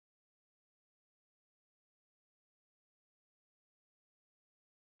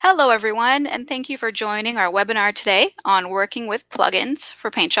Hello everyone, and thank you for joining our webinar today on working with plugins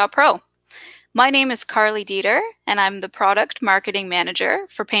for PaintShop Pro. My name is Carly Dieter, and I'm the Product Marketing Manager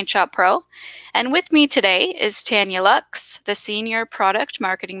for PaintShop Pro. And with me today is Tanya Lux, the Senior Product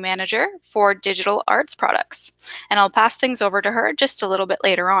Marketing Manager for Digital Arts Products. And I'll pass things over to her just a little bit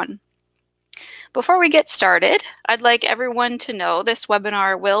later on. Before we get started, I'd like everyone to know this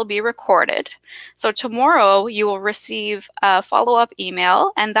webinar will be recorded. So tomorrow you will receive a follow-up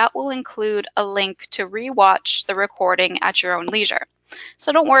email, and that will include a link to rewatch the recording at your own leisure.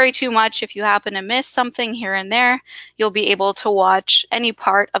 So don't worry too much if you happen to miss something here and there. You'll be able to watch any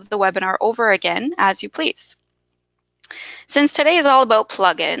part of the webinar over again as you please. Since today is all about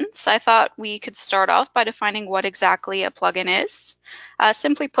plugins, I thought we could start off by defining what exactly a plugin is.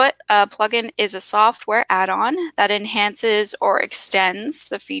 Simply put, a plugin is a software add-on that enhances or extends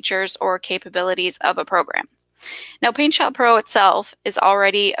the features or capabilities of a program. Now, PaintShop Pro itself is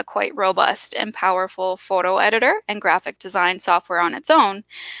already a quite robust and powerful photo editor and graphic design software on its own,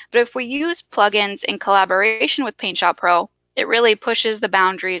 but if we use plugins in collaboration with PaintShop Pro, it really pushes the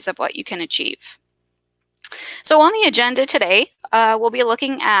boundaries of what you can achieve. So on the agenda today, we'll be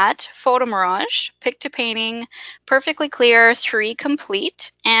looking at PhotoMirage, Pic-to-Painting, Perfectly Clear 3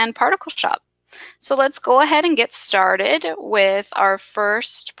 Complete, and ParticleShop. So let's go ahead and get started with our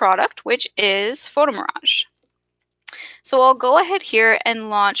first product, which is PhotoMirage. So I'll go ahead here and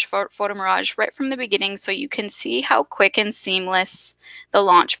launch PhotoMirage right from the beginning so you can see how quick and seamless the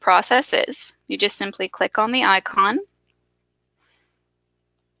launch process is. You just simply click on the icon,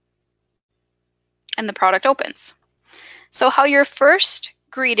 and the product opens. So how you're first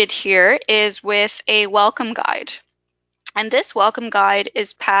greeted here is with a welcome guide. And this welcome guide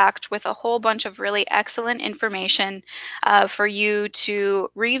is packed with a whole bunch of really excellent information for you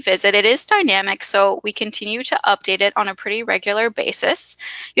to revisit. It is dynamic, so we continue to update it on a pretty regular basis.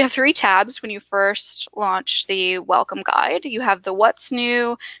 You have 3 tabs when you first launch the welcome guide. You have the What's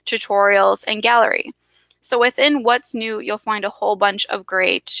New, Tutorials, and Gallery. So within What's New, you'll find a whole bunch of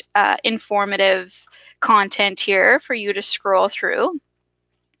great informative content here for you to scroll through.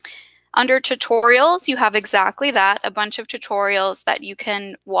 Under tutorials, you have exactly that, a bunch of tutorials that you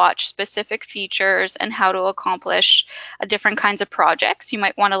can watch specific features and how to accomplish different kinds of projects you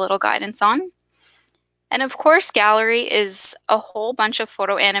might want a little guidance on. And of course, Gallery is a whole bunch of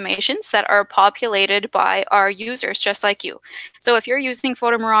photo animations that are populated by our users just like you. So if you're using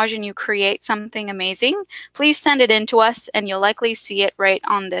PhotoMirage and you create something amazing, please send it in to us and you'll likely see it right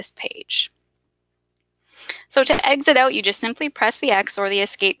on this page. So to exit out, you just simply press the X or the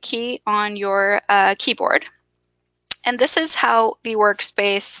escape key on your keyboard. And this is how the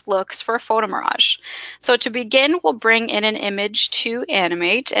workspace looks for PhotoMirage. So to begin, we'll bring in an image to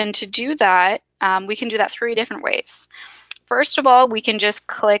animate. And to do that, we can do that 3 different ways. First of all, we can just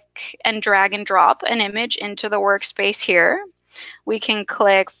click and drag and drop an image into the workspace here. We can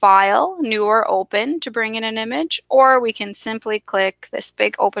click File, New or Open to bring in an image, or we can simply click this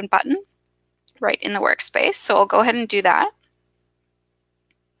big open button right in the workspace. So I'll go ahead and do that.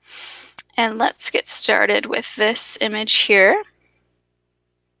 And let's get started with this image here.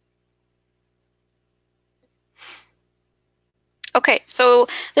 Okay, so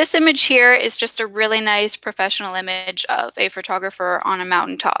this image here is just a really nice professional image of a photographer on a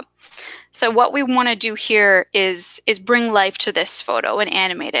mountaintop. So what we want to do here is bring life to this photo and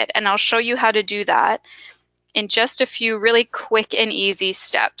animate it. And I'll show you how to do that in just a few really quick and easy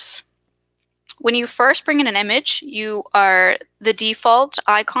steps. When you first bring in an image, the default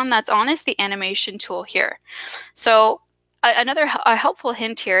icon that's on is the animation tool here. So another helpful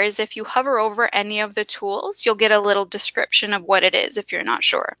hint here is if you hover over any of the tools, you'll get a little description of what it is if you're not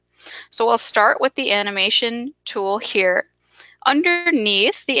sure. So I'll start with the animation tool here.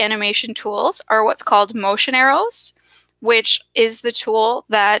 Underneath the animation tools are what's called motion arrows, which is the tool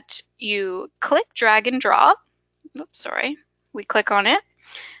that you click, drag, and drop. Oops, sorry. We click on it.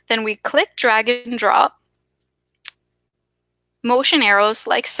 Then we click, drag, and drop motion arrows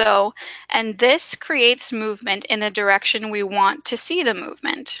like so, and this creates movement in the direction we want to see the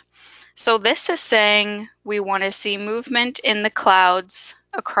movement. So this is saying we want to see movement in the clouds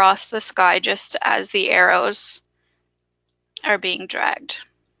across the sky just as the arrows are being dragged.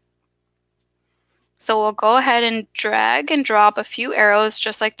 So we'll go ahead and drag and drop a few arrows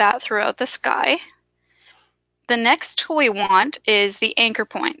just like that throughout the sky. The next tool we want is the anchor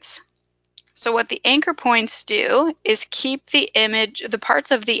points. So what the anchor points do is keep the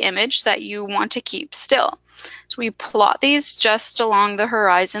parts of the image that you want to keep still. So we plot these just along the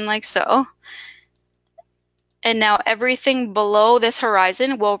horizon like so. And now everything below this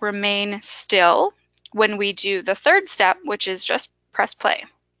horizon will remain still when we do the third step, which is just press play.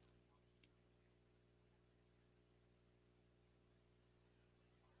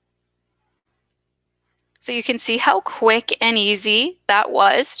 So you can see how quick and easy that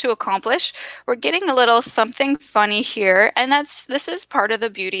was to accomplish. We're getting a little something funny here, and this is part of the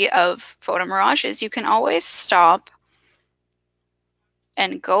beauty of PhotoMirage is you can always stop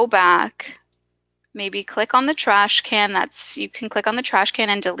and go back. Maybe click on the trash can. You can click on the trash can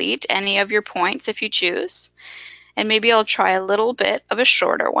and delete any of your points if you choose. And maybe I'll try a little bit of a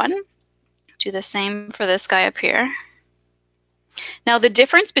shorter one. Do the same for this guy up here. Now the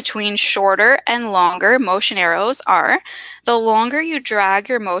difference between shorter and longer motion arrows are the longer you drag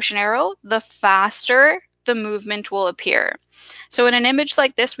your motion arrow, the faster the movement will appear. So in an image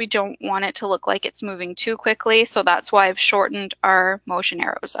like this, we don't want it to look like it's moving too quickly, so that's why I've shortened our motion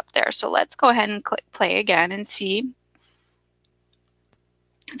arrows up there. So let's go ahead and click play again and see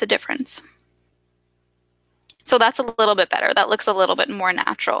the difference. So that's a little bit better. That looks a little bit more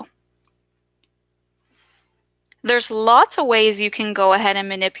natural. There's lots of ways you can go ahead and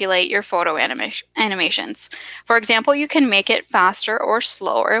manipulate your photo animations. For example, you can make it faster or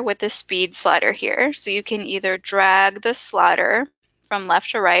slower with the speed slider here. So you can either drag the slider from left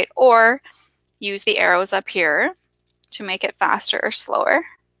to right or use the arrows up here to make it faster or slower.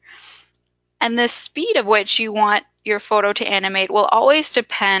 And the speed of which you want your photo to animate will always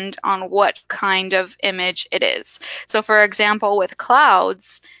depend on what kind of image it is. So for example, with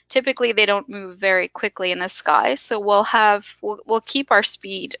clouds, typically they don't move very quickly in the sky, so we'll keep our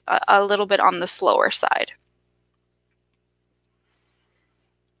speed a little bit on the slower side.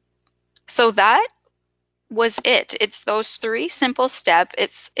 So that was it. It's those 3 simple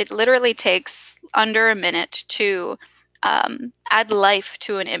steps. It literally takes under a minute to add life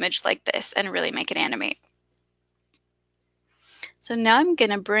to an image like this and really make it animate. So now I'm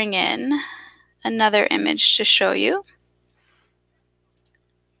going to bring in another image to show you.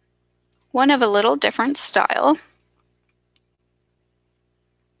 One of a little different style.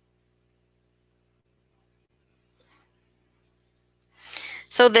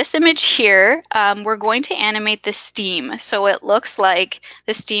 So this image here, we're going to animate the steam. So it looks like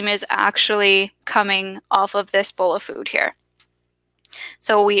the steam is actually coming off of this bowl of food here.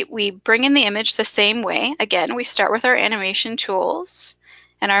 So we bring in the image the same way. Again, we start with our animation tools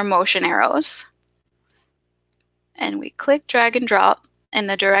and our motion arrows. And we click, drag, and drop in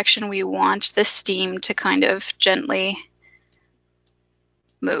the direction we want the steam to kind of gently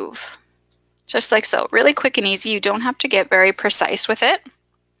move. Just like so. Really quick and easy. You don't have to get very precise with it.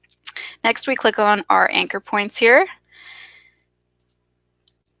 Next, we click on our anchor points here.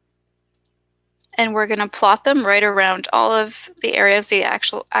 And we're going to plot them right around all of the areas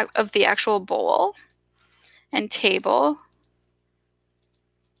of the actual bowl and table.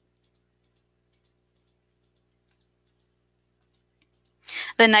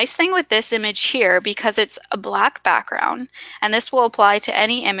 The nice thing with this image here, because it's a black background, and this will apply to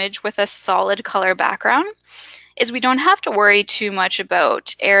any image with a solid color background, is we don't have to worry too much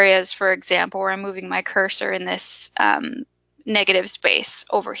about areas, for example, where I'm moving my cursor in this negative space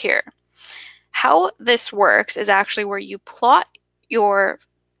over here. How this works is actually where you plot your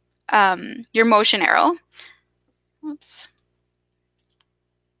motion arrow. Oops.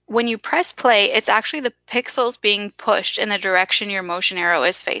 When you press play, it's actually the pixels being pushed in the direction your motion arrow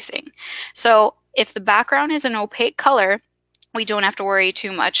is facing. So if the background is an opaque color, we don't have to worry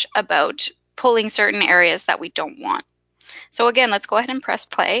too much about pulling certain areas that we don't want. So again, let's go ahead and press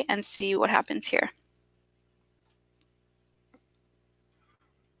play and see what happens here.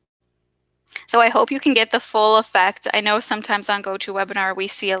 So I hope you can get the full effect. I know sometimes on GoToWebinar we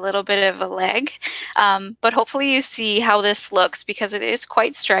see a little bit of a lag, but hopefully you see how this looks because it is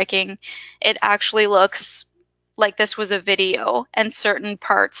quite striking. It actually looks like this was a video and certain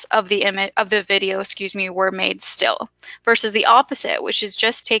parts of the image of the video, were made still, versus the opposite, which is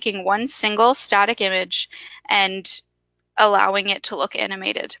just taking one single static image and allowing it to look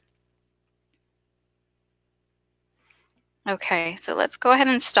animated. Okay, so let's go ahead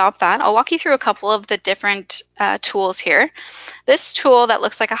and stop that. I'll walk you through a couple of the different tools here. This tool that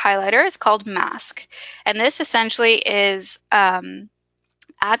looks like a highlighter is called Mask, and this essentially is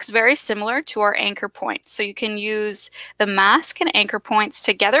acts very similar to our anchor points. So you can use the mask and anchor points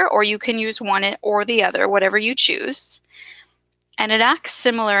together, or you can use one or the other, whatever you choose. And it acts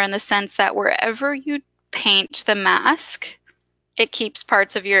similar in the sense that wherever you paint the mask, it keeps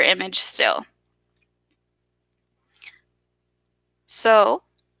parts of your image still. So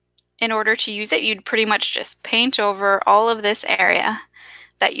in order to use it, you'd pretty much just paint over all of this area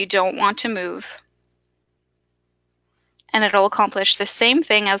that you don't want to move. And it'll accomplish the same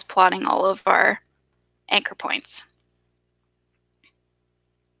thing as plotting all of our anchor points.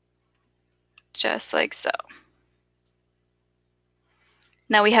 Just like so.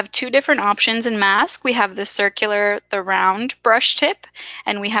 Now we have two different options in mask. We have the circular, the round brush tip,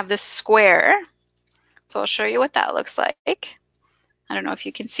 and we have the square. So I'll show you what that looks like. I don't know if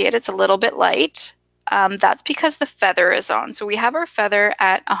you can see it, it's a little bit light. That's because the feather is on. So we have our feather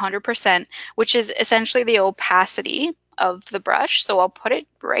at 100%, which is essentially the opacity of the brush. So I'll put it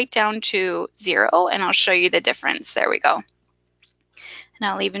right down to 0 and I'll show you the difference. There we go. And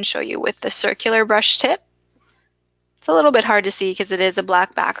I'll even show you with the circular brush tip. It's a little bit hard to see because it is a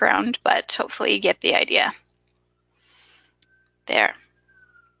black background, but hopefully you get the idea. There.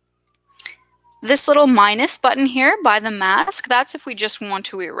 This little minus button here by the mask, that's if we just want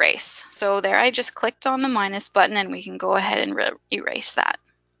to erase. So there I just clicked on the minus button and we can go ahead and erase that.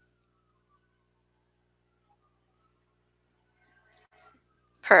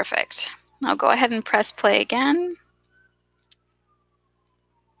 Perfect. I'll go ahead and press play again.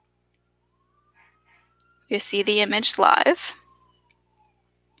 You see the image live.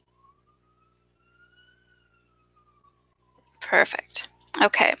 Perfect.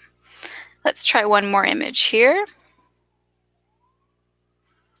 Okay. Let's try one more image here.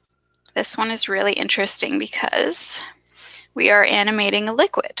 This one is really interesting because we are animating a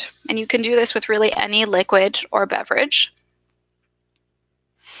liquid, and you can do this with really any liquid or beverage.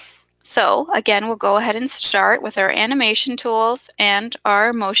 So again, we'll go ahead and start with our animation tools and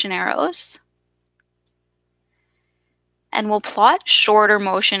our motion arrows. And we'll plot shorter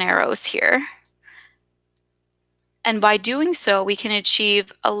motion arrows here. And by doing so, we can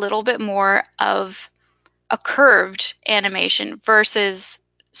achieve a little bit more of a curved animation versus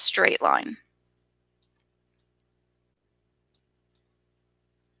straight line.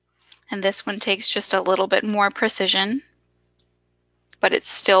 And this one takes just a little bit more precision, but it's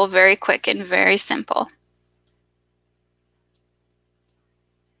still very quick and very simple.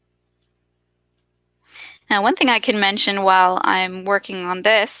 Now, one thing I can mention while I'm working on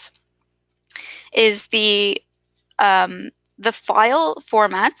this is the file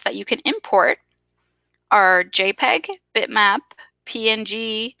formats that you can import are JPEG, bitmap,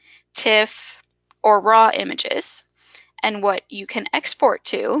 PNG, TIFF, or RAW images. And what you can export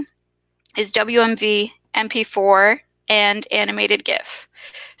to is WMV, MP4, and animated GIF.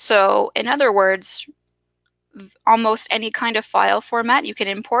 So in other words, almost any kind of file format you can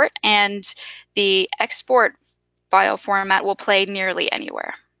import, and the export file format will play nearly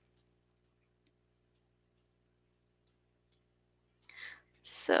anywhere.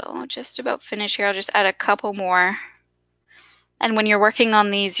 So just about finished here. I'll just add a couple more. And when you're working on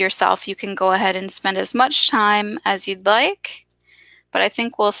these yourself, you can go ahead and spend as much time as you'd like, but I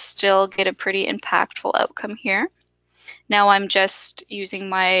think we'll still get a pretty impactful outcome here. Now I'm just using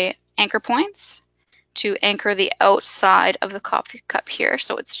my anchor points to anchor the outside of the coffee cup here,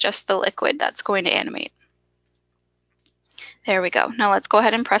 so it's just the liquid that's going to animate. There we go. Now let's go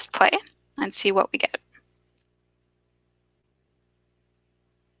ahead and press play and see what we get.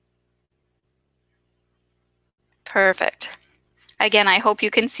 Perfect. Again, I hope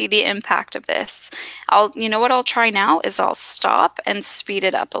you can see the impact of this. You know what I'll try now is I'll stop and speed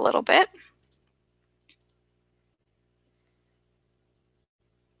it up a little bit.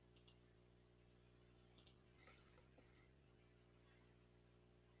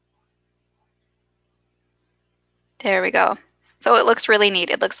 There we go. So it looks really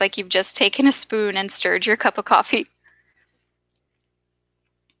neat. It looks like you've just taken a spoon and stirred your cup of coffee.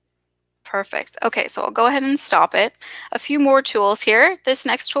 Perfect. Okay, so I'll go ahead and stop it. A few more tools here. This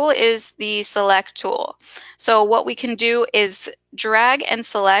next tool is the select tool. So what we can do is drag and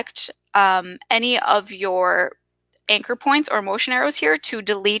select any of your anchor points or motion arrows here to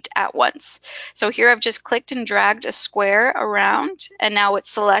delete at once. So here I've just clicked and dragged a square around, and now it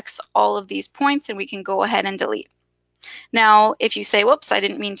selects all of these points and we can go ahead and delete. Now, if you say, whoops, I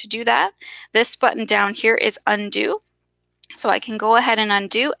didn't mean to do that, this button down here is undo. So I can go ahead and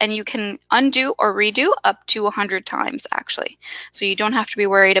undo, and you can undo or redo up to 100 times actually. So you don't have to be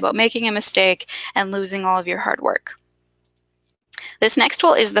worried about making a mistake and losing all of your hard work. This next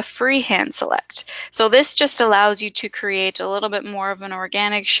tool is the freehand select. So this just allows you to create a little bit more of an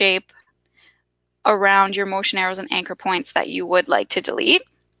organic shape around your motion arrows and anchor points that you would like to delete.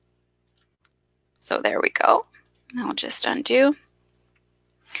 So there we go. I'll just undo.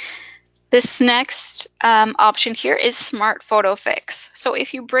 This next option here is Smart Photo Fix. So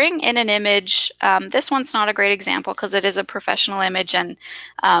if you bring in an image, this one's not a great example because it is a professional image and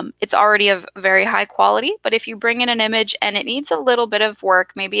it's already of very high quality. But if you bring in an image and it needs a little bit of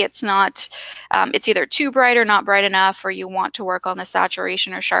work, maybe it's not, it's either too bright or not bright enough, or you want to work on the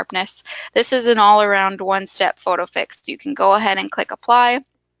saturation or sharpness, this is an all-around one-step photo fix. You can go ahead and click Apply.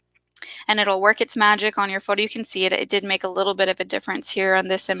 and it'll work its magic on your photo. You can see it. It did make a little bit of a difference here on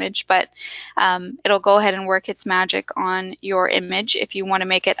this image, but it'll go ahead and work its magic on your image if you want to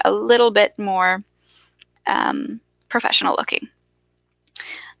make it a little bit more professional looking.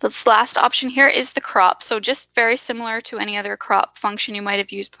 This last option here is the crop. So just very similar to any other crop function you might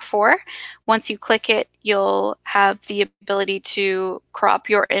have used before. Once you click it, you'll have the ability to crop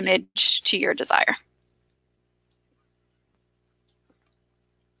your image to your desire.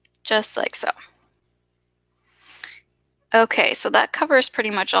 Just like so. Okay, so that covers pretty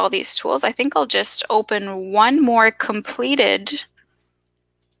much all these tools. I think I'll just open one more completed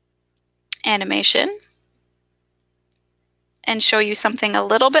animation and show you something a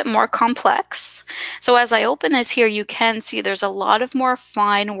little bit more complex. So as I open this here, you can see there's a lot of more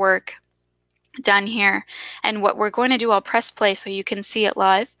fine work done here. And what we're going to do, I'll press play so you can see it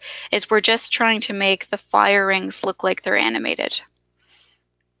live, is we're just trying to make the fire rings look like they're animated.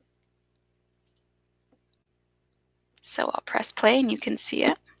 So I'll press play and you can see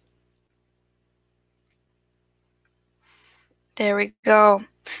it. There we go.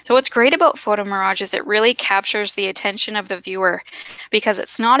 So what's great about PhotoMirage is it really captures the attention of the viewer because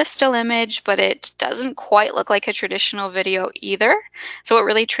it's not a still image, but it doesn't quite look like a traditional video either. So it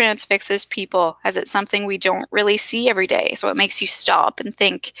really transfixes people as it's something we don't really see every day. So it makes you stop and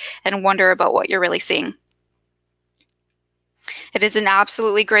think and wonder about what you're really seeing. It is an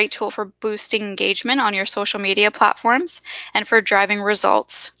absolutely great tool for boosting engagement on your social media platforms and for driving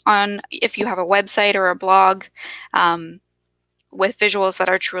results on if you have a website or a blog with visuals that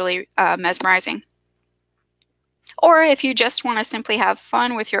are truly mesmerizing. Or if you just want to simply have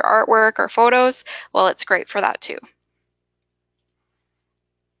fun with your artwork or photos, well, it's great for that too.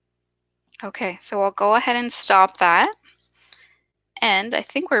 Okay, so I'll go ahead and stop that. And I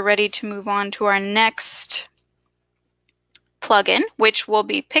think we're ready to move on to our next plugin, which will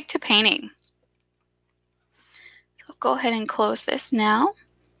be Pic-to-Painting. So I'll go ahead and close this now.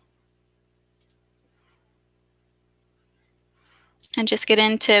 And just get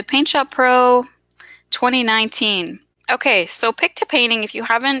into PaintShop Pro 2019. Okay, so Pic-to-Painting, if you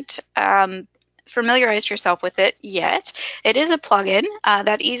haven't familiarized yourself with it yet, it is a plugin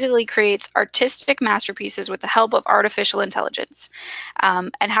that easily creates artistic masterpieces with the help of artificial intelligence.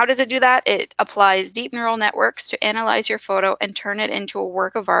 And how does it do that? It applies deep neural networks to analyze your photo and turn it into a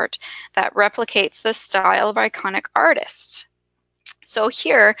work of art that replicates the style of iconic artists. So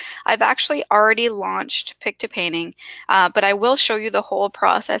here, I've actually already launched Pic-to-Painting, but I will show you the whole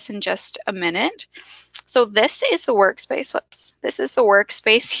process in just a minute. So this is the workspace. Whoops. This is the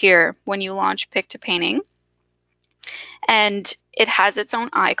workspace here when you launch Pic-to-Painting. And it has its own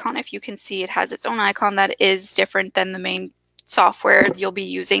icon. If you can see, it has its own icon that is different than the main software you'll be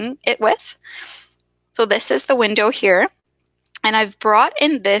using it with. So this is the window here. And I've brought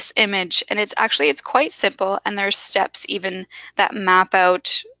in this image, and it's quite simple, and there's steps even that map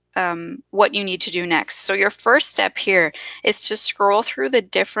out what you need to do next. So your first step here is to scroll through the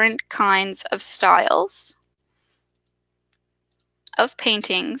different kinds of styles of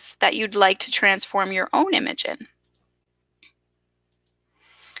paintings that you'd like to transform your own image in.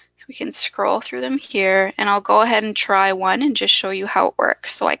 So we can scroll through them here, and I'll go ahead and try one and just show you how it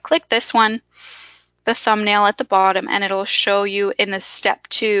works. So I click this one, the thumbnail at the bottom, and it'll show you in the step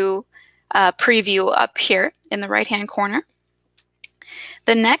 2 preview up here in the right-hand corner.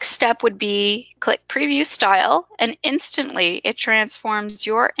 The next step would be click preview style, and instantly it transforms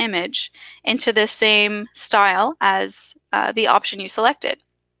your image into the same style as the option you selected.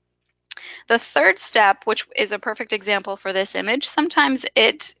 The third step, which is a perfect example for this image, sometimes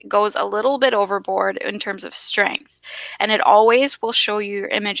it goes a little bit overboard in terms of strength, and it always will show you your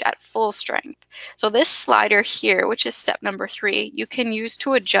image at full strength. So this slider here, which is step number 3, you can use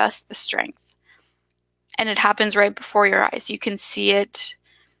to adjust the strength. And it happens right before your eyes. You can see it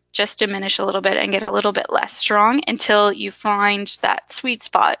just diminish a little bit and get a little bit less strong until you find that sweet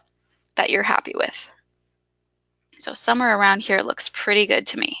spot that you're happy with. So somewhere around here looks pretty good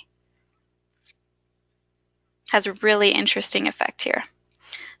to me. Has a really interesting effect here.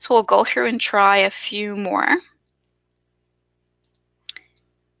 So we'll go through and try a few more.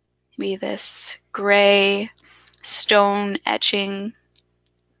 Maybe this gray stone etching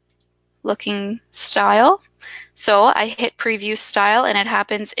looking style. So I hit preview style and it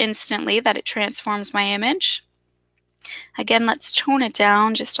happens instantly that it transforms my image. Again, let's tone it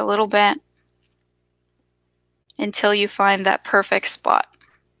down just a little bit until you find that perfect spot.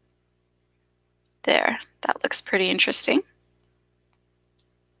 There, that looks pretty interesting.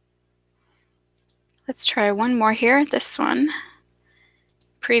 Let's try one more here, this one.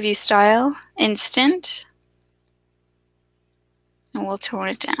 Preview style, instant, and we'll tone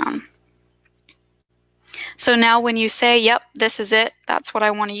it down. So now when you say, yep, this is it, that's what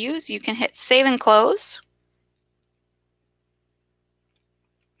I want to use, you can hit Save and Close.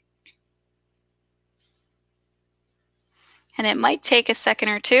 And it might take a second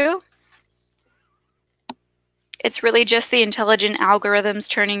or two. It's really just the intelligent algorithms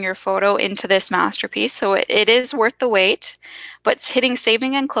turning your photo into this masterpiece, so it is worth the wait. But hitting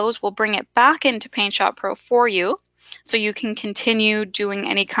Saving and Close will bring it back into PaintShop Pro for you, so you can continue doing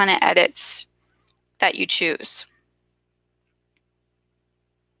any kind of edits that you choose.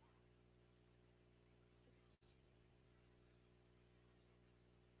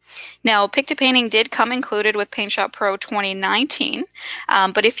 Now, Pic-to-Painting did come included with PaintShop Pro 2019,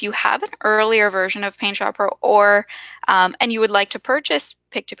 but if you have an earlier version of PaintShop Pro and you would like to purchase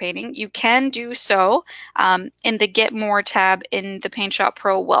Pic-to-Painting, you can do so in the Get More tab in the PaintShop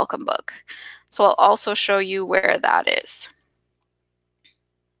Pro Welcome Book. So I'll also show you where that is.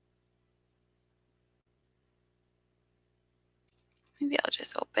 Maybe I'll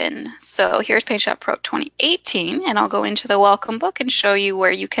just open. So here's PaintShop Pro 2018, and I'll go into the Welcome Book and show you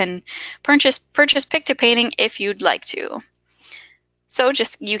where you can purchase Pic-to-Painting if you'd like to. So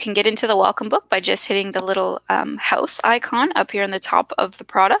you can get into the Welcome Book by just hitting the little house icon up here on the top of the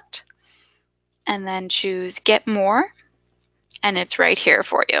product, and then choose Get More, and it's right here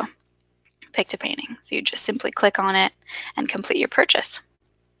for you, Pic-to-Painting. So you just simply click on it and complete your purchase.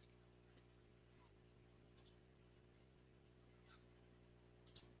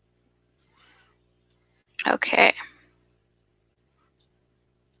 Okay.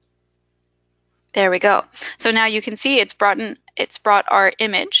 There we go. So now you can see it's brought our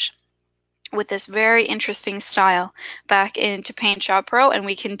image with this very interesting style back into PaintShop Pro, and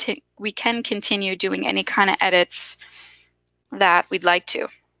we can continue doing any kind of edits that we'd like to.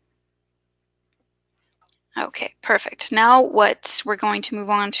 Okay, perfect. Now what we're going to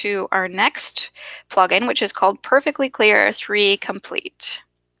move on to our next plugin, which is called Perfectly Clear 3 Complete.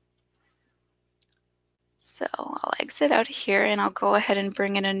 So I'll exit out of here and I'll go ahead and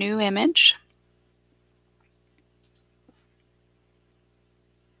bring in a new image.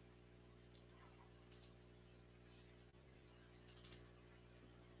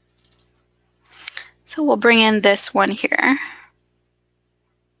 So we'll bring in this one here.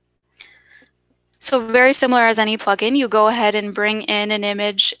 So very similar as any plugin, you go ahead and bring in an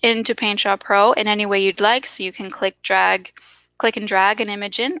image into PaintShop Pro in any way you'd like. So you can click and drag an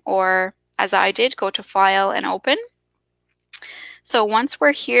image in, or as I did, go to File and Open. So once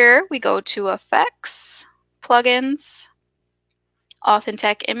we're here, we go to Effects, Plugins,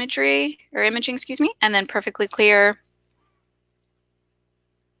 Authentic Imaging, and then Perfectly Clear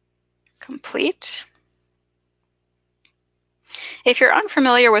Complete. If you're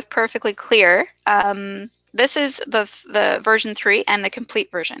unfamiliar with Perfectly Clear, this is the version 3 and the complete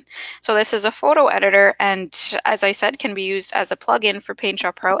version. So this is a photo editor, and as I said, can be used as a plugin for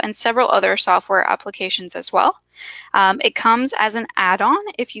PaintShop Pro and several other software applications as well. It comes as an add-on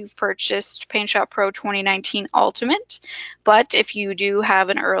if you've purchased PaintShop Pro 2019 Ultimate, but if you do have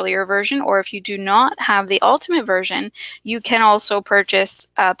an earlier version, or if you do not have the Ultimate version, you can also purchase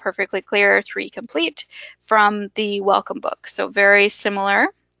Perfectly Clear 3 Complete from the Welcome Book. So very similar.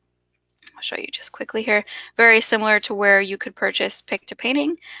 I'll show you just quickly here. Very similar to where you could purchase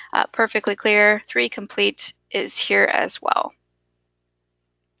Pic-to-Painting. Perfectly Clear 3 Complete is here as well.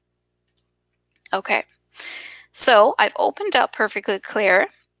 Okay. So I've opened up Perfectly Clear,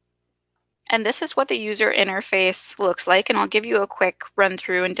 and this is what the user interface looks like, and I'll give you a quick run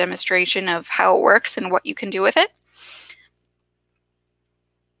through and demonstration of how it works and what you can do with it.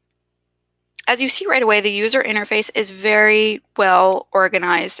 As you see right away, the user interface is very well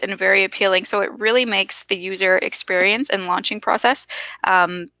organized and very appealing, so it really makes the user experience and launching process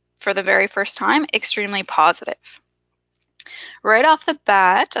for the very first time extremely positive. Right off the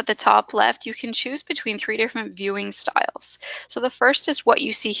bat, at the top left, you can choose between 3 different viewing styles. So the first is what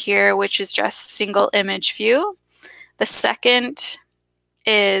you see here, which is just single image view. The second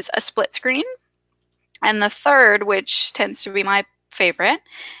is a split screen. And the third, which tends to be my favorite,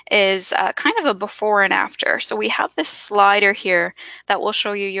 is kind of a before and after. So we have this slider here that will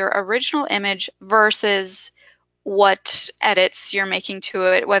show you your original image versus what edits you're making to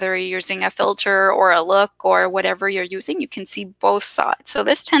it, whether you're using a filter or a look or whatever you're using. You can see both sides. So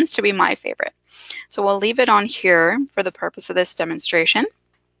this tends to be my favorite. So we'll leave it on here for the purpose of this demonstration.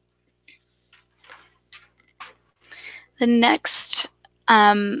 The next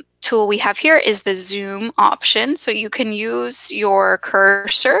tool we have here is the zoom option. So you can use your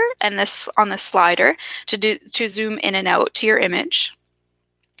cursor and this on the slider to zoom in and out to your image.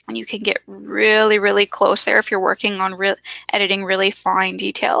 And you can get really, really close there if you're working on editing really fine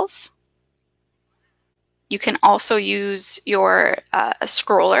details. You can also use your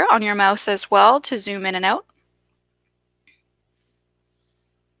scroller on your mouse as well to zoom in and out.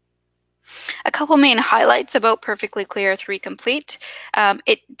 A couple main highlights about Perfectly Clear 3 Complete.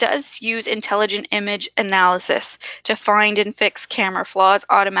 It does use intelligent image analysis to find and fix camera flaws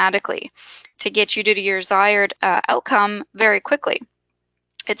automatically to get you to your desired outcome very quickly.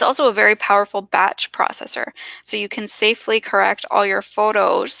 It's also a very powerful batch processor, so you can safely correct all your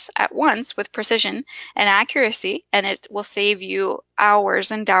photos at once with precision and accuracy, and it will save you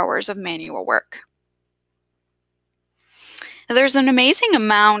hours and hours of manual work. Now, there's an amazing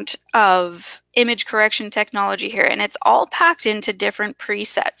amount of image correction technology here, and it's all packed into different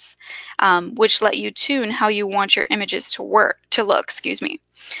presets, which let you tune how you want your images to look.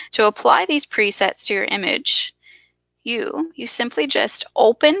 To apply these presets to your image, you simply just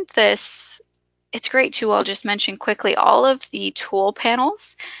open this. It's great too, I'll just mention quickly, all of the tool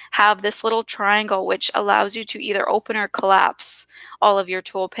panels have this little triangle which allows you to either open or collapse all of your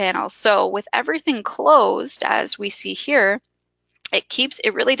tool panels. So with everything closed, as we see here,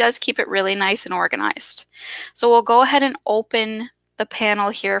 it really does keep it really nice and organized. So we'll go ahead and open the panel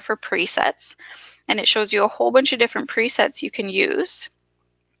here for presets, and it shows you a whole bunch of different presets you can use.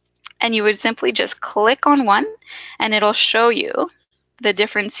 And you would simply just click on one and it'll show you the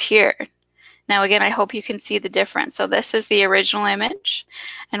difference here. Now again, I hope you can see the difference. So this is the original image,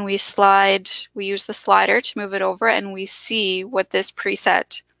 and we use the slider to move it over, and we see what this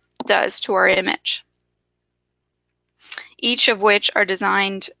preset does to our image, each of which are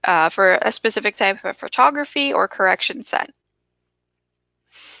designed for a specific type of photography or correction set.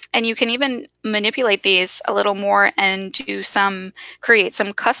 And you can even manipulate these a little more and create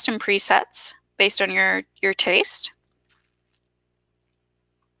some custom presets based on your taste.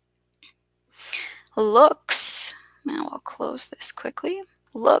 Looks, now I'll close this quickly.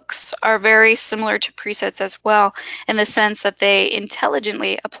 Looks are very similar to presets as well, in the sense that they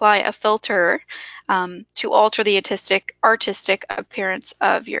intelligently apply a filter to alter the artistic appearance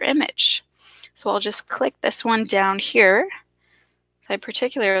of your image. So I'll just click this one down here. I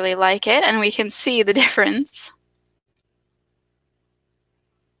particularly like it, and we can see the difference.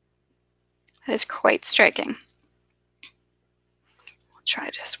 That is quite striking. I'll try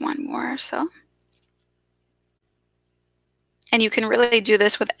just one more or so. And you can really do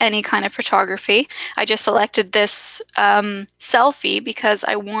this with any kind of photography. I just selected this selfie because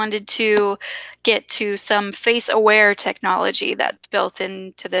I wanted to get to some face-aware technology that's built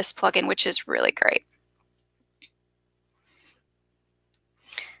into this plugin, which is really great.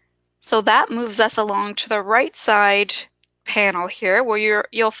 So that moves us along to the right side panel here, where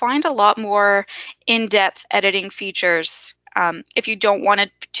you'll find a lot more in-depth editing features. If you don't want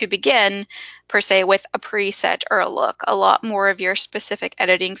it to begin per se with a preset or a look, a lot more of your specific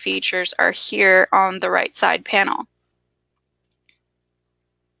editing features are here on the right side panel.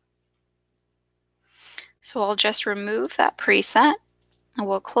 So I'll just remove that preset, and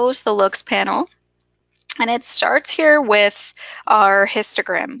we'll close the looks panel. And it starts here with our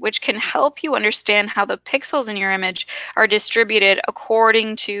histogram, which can help you understand how the pixels in your image are distributed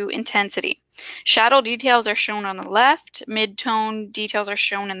according to intensity. Shadow details are shown on the left, mid-tone details are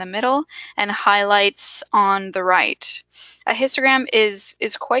shown in the middle, and highlights on the right. A histogram is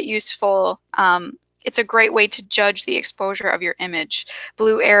quite useful. It's a great way to judge the exposure of your image.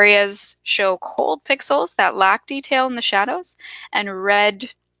 Blue areas show cold pixels that lack detail in the shadows, and red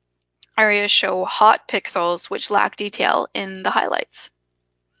areas show hot pixels which lack detail in the highlights.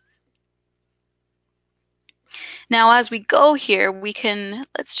 Now as we go here,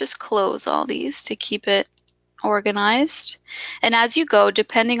 let's just close all these to keep it organized. And as you go,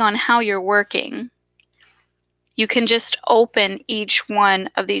 depending on how you're working, you can just open each one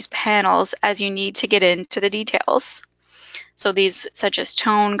of these panels as you need to get into the details. So these such as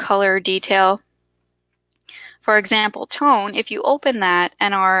tone, color, detail. For example, tone, if you open that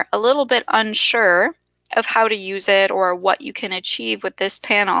and are a little bit unsure of how to use it or what you can achieve with this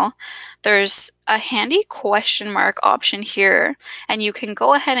panel, there's a handy question mark option here, and you can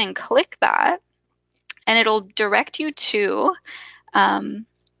go ahead and click that, and it'll direct you to, here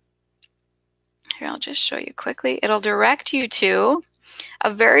I'll just show you quickly, it'll direct you to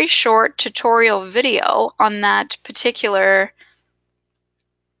a very short tutorial video on that particular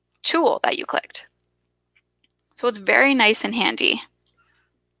tool that you clicked. So it's very nice and handy.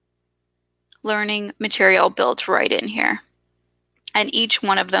 Learning material built right in here. And each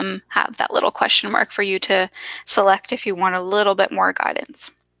one of them have that little question mark for you to select if you want a little bit more guidance.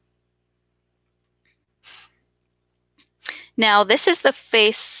 Now this is the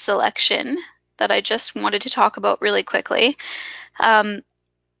face selection that I just wanted to talk about really quickly.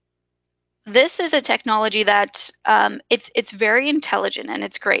 this is a technology that it's very intelligent and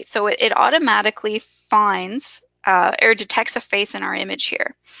it's great. So it automatically finds or detects a face in our image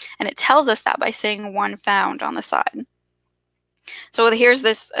here. And it tells us that by saying one found on the side. So here's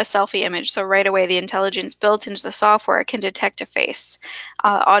a selfie image. So right away, the intelligence built into the software can detect a face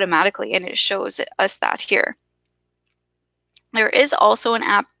automatically, and it shows us that here. There is also an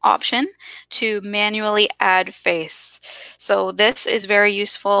app option to manually add face. So this is very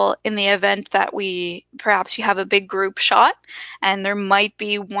useful in the event that perhaps you have a big group shot and there might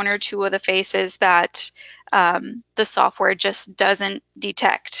be one or two of the faces that the software just doesn't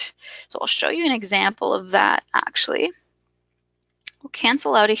detect. So I'll show you an example of that actually. We'll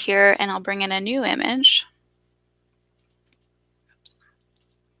cancel out of here and I'll bring in a new image.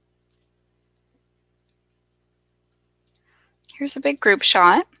 Here's a big group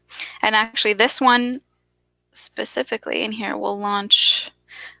shot. And actually this one specifically in here will launch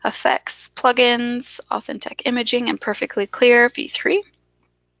effects, plugins, authentic imaging, and perfectly clear v3.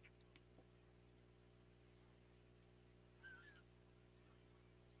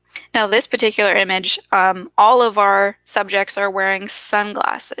 Now this particular image, all of our subjects are wearing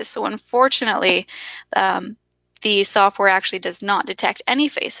sunglasses. So unfortunately, the software actually does not detect any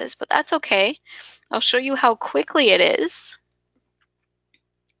faces, but that's okay. I'll show you how quickly it is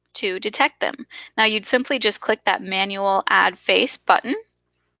to detect them. Now you'd simply just click that manual add face button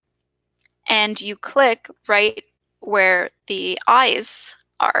and you click right where the eyes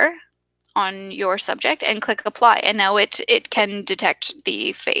are on your subject and click apply, and now it can detect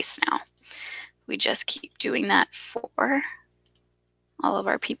the face now. We just keep doing that for all of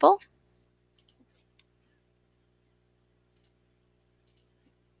our people.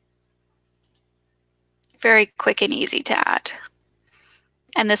 Very quick and easy to add.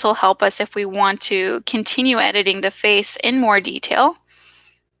 And this will help us if we want to continue editing the face in more detail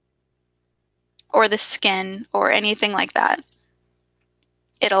or the skin or anything like that.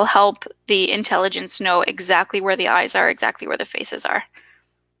 It'll help the intelligence know exactly where the eyes are, exactly where the faces are.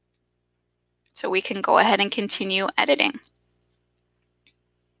 So we can go ahead and continue editing.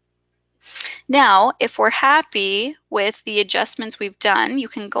 Now, if we're happy with the adjustments we've done, you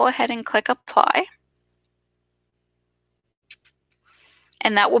can go ahead and click apply.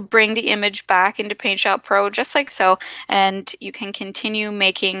 And that will bring the image back into PaintShop Pro just like so, and you can continue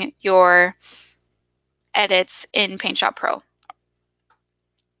making your edits in PaintShop Pro.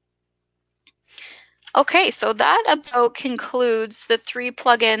 Okay, so that about concludes the 3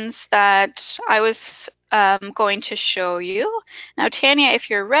 plugins that I was going to show you. Now, Tanya, if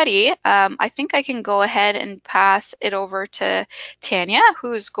you're ready, I think I can go ahead and pass it over to Tanya,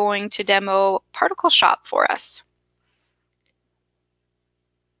 who's going to demo ParticleShop for us.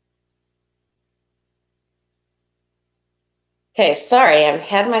 Okay, sorry, I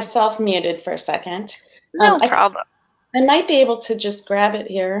had myself muted for a second. No problem. I might be able to just grab it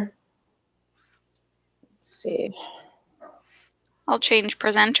here. Let's see. I'll change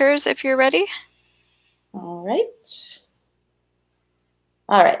presenters if you're ready. All right.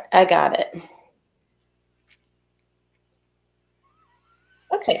 All right, I got it.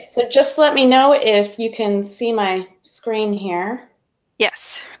 Okay, so just let me know if you can see my screen here.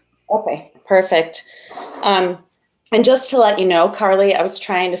 Yes. Okay, perfect. And just to let you know, Carly, I was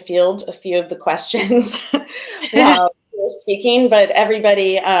trying to field a few of the questions while you were speaking, but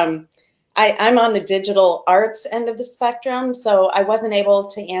everybody, I'm on the digital arts end of the spectrum, so I wasn't able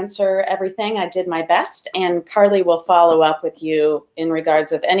to answer everything. I did my best, and Carly will follow up with you in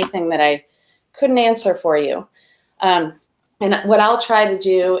regards of anything that I couldn't answer for you. And what I'll try to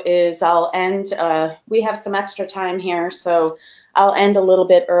do is I'll end, we have some extra time here, so I'll end a little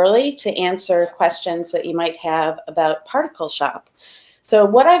bit early to answer questions that you might have about ParticleShop. So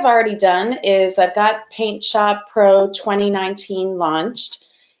what I've already done is I've got PaintShop Pro 2019 launched,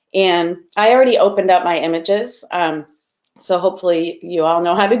 and I already opened up my images. So hopefully you all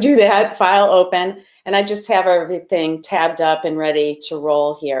know how to do that, file open, and I just have everything tabbed up and ready to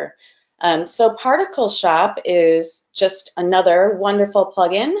roll here. So ParticleShop is just another wonderful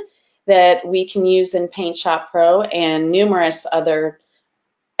plugin that we can use in PaintShop Pro and numerous other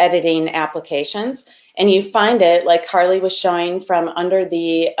editing applications. And you find it, like Carly was showing, from under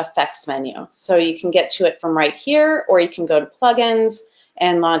the effects menu. So you can get to it from right here, or you can go to plugins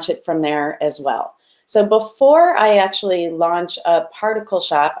and launch it from there as well. So before I actually launch a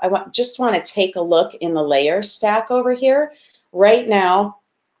ParticleShop, I just want to take a look in the layer stack over here. Right now,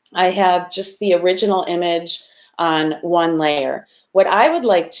 I have just the original image on one layer. What I would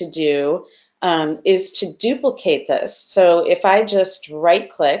like to do is to duplicate this. So if I just right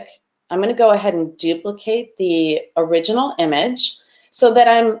click, I'm going to go ahead and duplicate the original image so that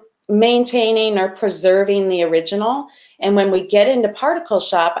I'm maintaining or preserving the original. And when we get into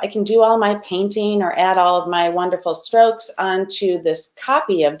ParticleShop, I can do all my painting or add all of my wonderful strokes onto this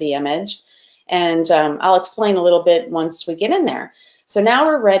copy of the image. And I'll explain a little bit once we get in there. So now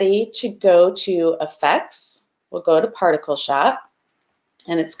we're ready to go to Effects. We'll go to ParticleShop,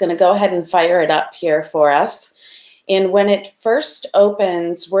 and it's going to go ahead and fire it up here for us. And when it first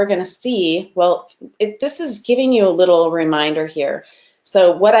opens, we're going to see, well, this is giving you a little reminder here.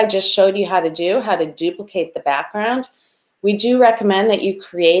 So what I just showed you how to duplicate the background, we do recommend that you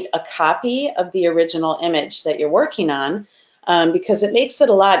create a copy of the original image that you're working on, because it makes it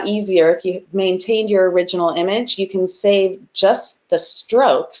a lot easier. If you maintained your original image, you can save just the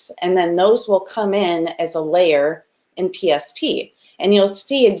strokes, and then those will come in as a layer in PSP. And you'll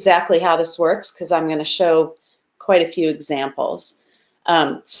see exactly how this works because I'm going to show quite a few examples.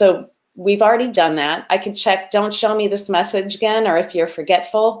 So we've already done that. I could check, don't show me this message again, or if you're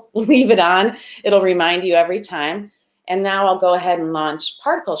forgetful, leave it on. It'll remind you every time. And now I'll go ahead and launch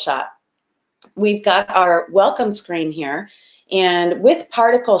ParticleShop. We've got our welcome screen here. And with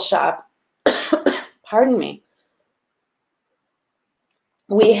ParticleShop, pardon me,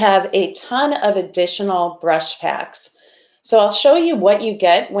 we have a ton of additional brush packs. So I'll show you what you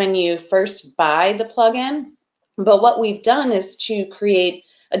get when you first buy the plugin. But what we've done is to create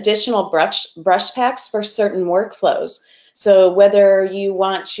additional brush packs for certain workflows. So whether you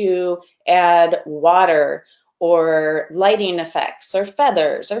want to add water or lighting effects or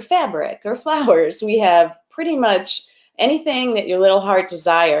feathers or fabric or flowers, we have pretty much anything that your little heart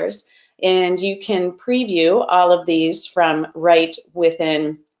desires. And you can preview all of these from right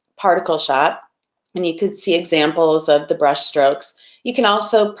within ParticleShop. And you can see examples of the brush strokes. You can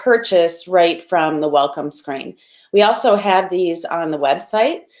also purchase right from the welcome screen. We also have these on the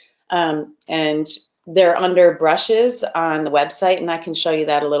website, and they're under brushes on the website, and I can show you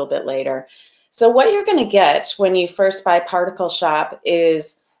that a little bit later. So what you're going to get when you first buy ParticleShop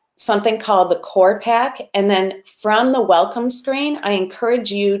is something called the Core Pack, and then from the welcome screen, I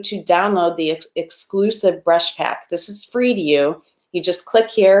encourage you to download the exclusive brush pack. This is free to you. You just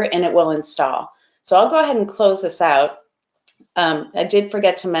click here and it will install. So I'll go ahead and close this out. I did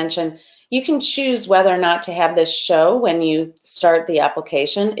forget to mention, you can choose whether or not to have this show when you start the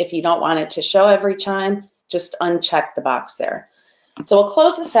application. If you don't want it to show every time, just uncheck the box there. So we'll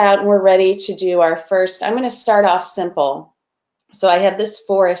close this out and we're ready to do our first. I'm going to start off simple. So I have this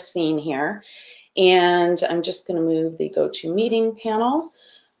forest scene here, and I'm just going to move the GoToMeeting panel.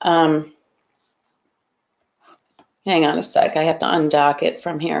 Hang on a sec, I have to undock it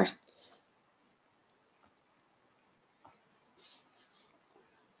from here.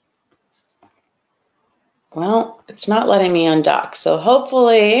 Well, it's not letting me undock, so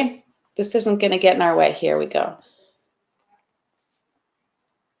hopefully this isn't going to get in our way. Here we go.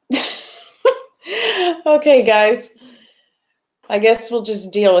 Okay, guys, I guess we'll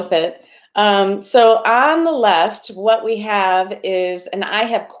just deal with it. So on the left, what we have is, and I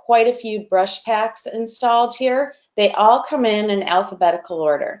have quite a few brush packs installed here. They all come in alphabetical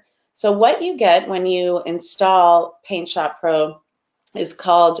order. So what you get when you install PaintShop Pro is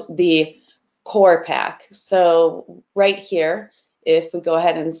called the Core Pack. So right here, if we go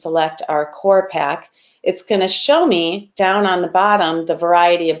ahead and select our Core Pack, it's going to show me down on the bottom the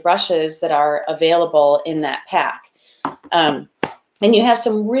variety of brushes that are available in that pack. And you have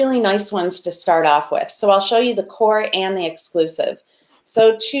some really nice ones to start off with. So I'll show you the core and the exclusive.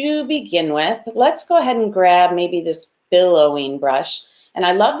 So to begin with, let's go ahead and grab maybe this billowing brush. And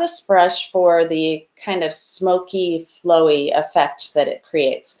I love this brush for the kind of smoky, flowy effect that it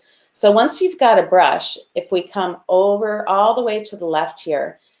creates. So once you've got a brush, if we come over all the way to the left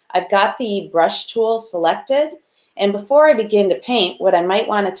here, I've got the brush tool selected. And before I begin to paint, what I might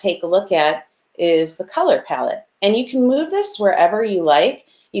want to take a look at is the color palette. And you can move this wherever you like.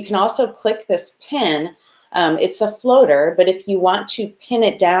 You can also click this pin. It's a floater, but if you want to pin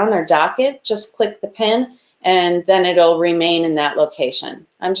it down or dock it, just click the pin and then it'll remain in that location.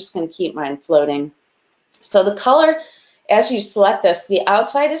 I'm just going to keep mine floating. So the color, as you select this, the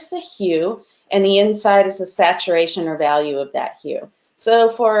outside is the hue and the inside is the saturation or value of that hue. So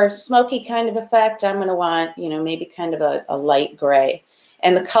for smoky kind of effect, I'm going to want, maybe kind of a light gray.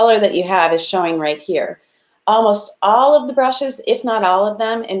 And the color that you have is showing right here. Almost all of the brushes, if not all of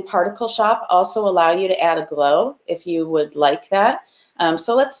them, in ParticleShop also allow you to add a glow if you would like that.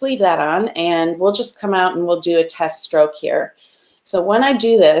 So let's leave that on, and we'll just come out and we'll do a test stroke here. So when I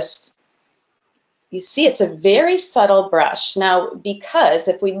do this, you see it's a very subtle brush. Now, because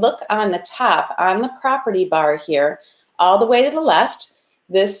if we look on the top, on the property bar here, all the way to the left,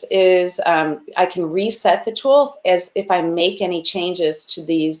 This is, I can reset the tool as if I make any changes to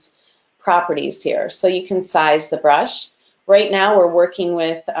these properties here. So you can size the brush. Right now we're working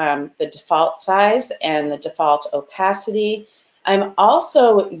with the default size and the default opacity. I'm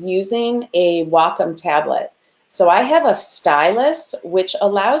also using a Wacom tablet. So I have a stylus which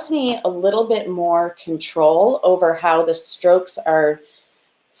allows me a little bit more control over how the strokes are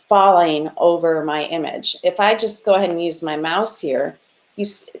falling over my image. If I just go ahead and use my mouse here,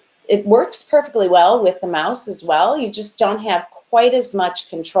 it works perfectly well with the mouse as well. You just don't have quite as much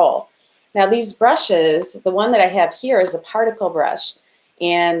control. Now these brushes, the one that I have here is a particle brush,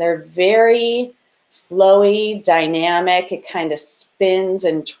 and they're very flowy, dynamic. It kind of spins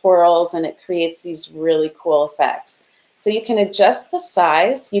and twirls, and it creates these really cool effects. So you can adjust the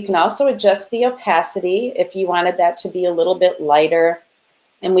size. You can also adjust the opacity if you wanted that to be a little bit lighter.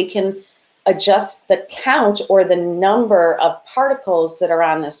 And we can adjust the count or the number of particles that are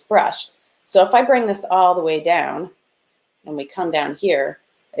on this brush. So if I bring this all the way down and we come down here,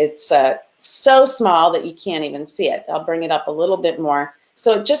 it's so small that you can't even see it. I'll bring it up a little bit more.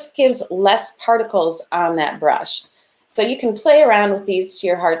 So it just gives less particles on that brush. So you can play around with these to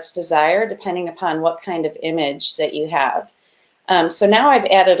your heart's desire depending upon what kind of image that you have. So now I've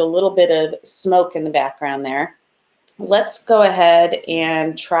added a little bit of smoke in the background there. Let's go ahead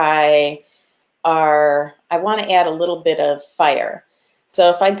and try I want to add a little bit of fire.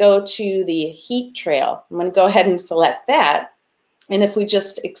 So if I go to the heat trail, I'm going to go ahead and select that. And if we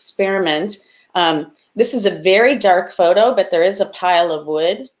just experiment, this is a very dark photo, but there is a pile of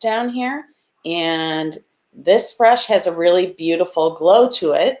wood down here. And this brush has a really beautiful glow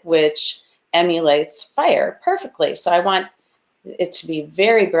to it, which emulates fire perfectly. So I want it to be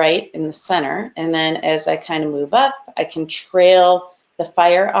very bright in the center, and then as I kind of move up, I can trail the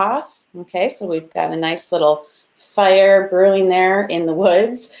fire off. Okay, so we've got a nice little fire brewing there in the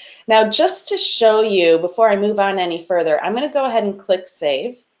woods. Now, just to show you, before I move on any further, I'm going to go ahead and click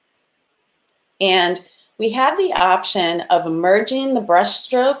Save. And we have the option of merging the brush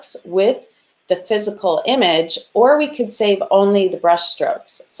strokes with the physical image, or we could save only the brush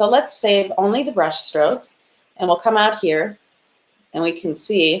strokes. So let's save only the brush strokes, and we'll come out here. And we can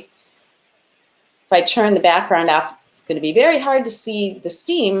see, if I turn the background off, it's going to be very hard to see the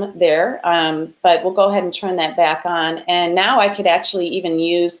steam there, but we'll go ahead and turn that back on. And now I could actually even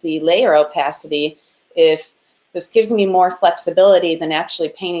use the layer opacity if this gives me more flexibility than actually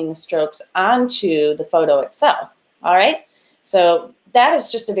painting the strokes onto the photo itself. All right, so that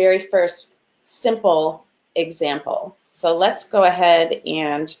is just a very first simple example. So let's go ahead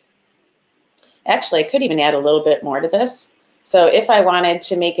and, actually I could even add a little bit more to this. So if I wanted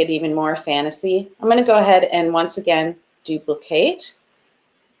to make it even more fantasy, I'm going to go ahead and once again duplicate.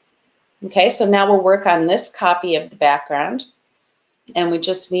 Okay, so now we'll work on this copy of the background. And we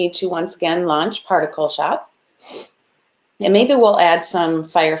just need to once again launch ParticleShop. And maybe we'll add some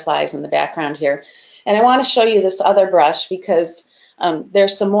fireflies in the background here. And I want to show you this other brush because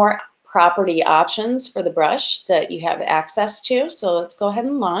there's some more property options for the brush that you have access to. So let's go ahead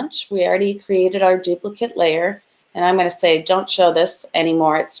and launch. We already created our duplicate layer. And I'm going to say don't show this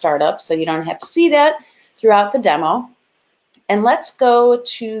anymore at startup, so you don't have to see that throughout the demo. And let's go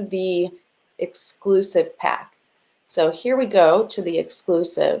to the exclusive pack. So here we go to the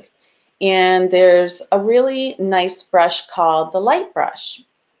exclusive. And there's a really nice brush called the light brush.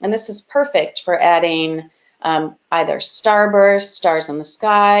 And this is perfect for adding either starbursts, stars in the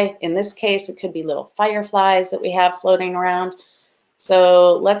sky. In this case, it could be little fireflies that we have floating around.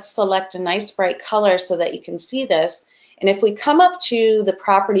 So let's select a nice bright color so that you can see this. And if we come up to the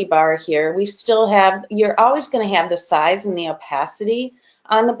property bar here, we still have, you're always going to have the size and the opacity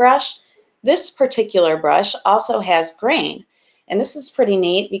on the brush. This particular brush also has grain. And this is pretty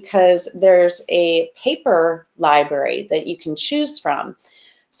neat because there's a paper library that you can choose from.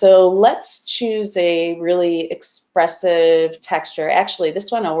 So let's choose a really expressive texture. Actually,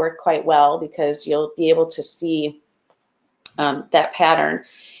 this one will work quite well because you'll be able to see that pattern.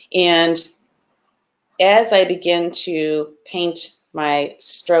 And as I begin to paint my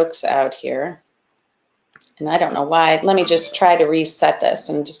strokes out here, and I don't know why, let me just try to reset this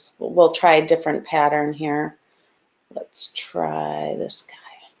and we'll try a different pattern here. Let's try this guy.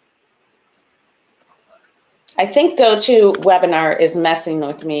 I think GoToWebinar is messing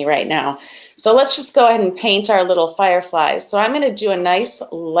with me right now. So let's just go ahead and paint our little fireflies. So I'm going to do a nice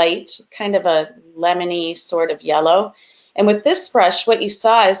light, kind of a lemony sort of yellow. And with this brush, what you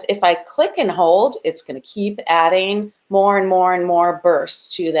saw is if I click and hold, it's going to keep adding more and more and more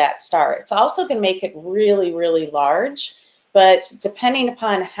bursts to that star. It's also going to make it really, really large. But depending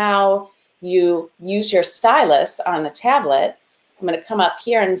upon how you use your stylus on the tablet, I'm going to come up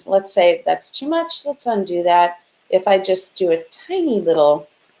here and let's say that's too much. Let's undo that. If I just do a tiny little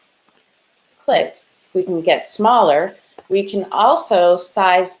click, we can get smaller. We can also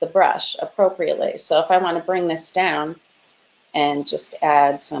size the brush appropriately. So if I want to bring this down and just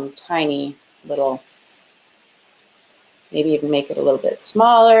add some tiny little, maybe even make it a little bit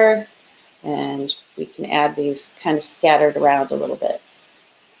smaller, and we can add these kind of scattered around a little bit.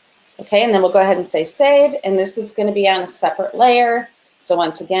 Okay, and then we'll go ahead and say save, and this is going to be on a separate layer. So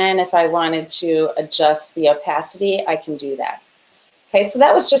once again, if I wanted to adjust the opacity, I can do that. Okay, so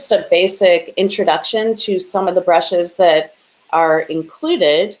that was just a basic introduction to some of the brushes that are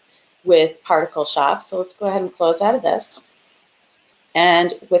included with ParticleShop. So let's go ahead and close out of this.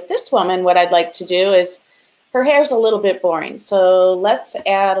 And with this woman, what I'd like to do is, her hair's a little bit boring, so let's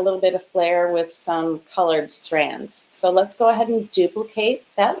add a little bit of flair with some colored strands. So let's go ahead and duplicate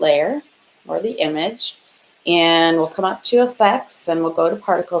that layer or the image, and we'll come up to Effects and we'll go to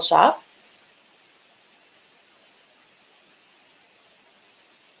ParticleShop.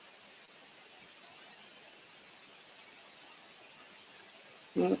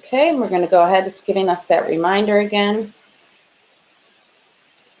 Okay, and we're going to go ahead, it's giving us that reminder again.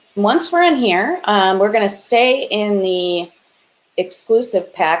 Once we're in here, we're going to stay in the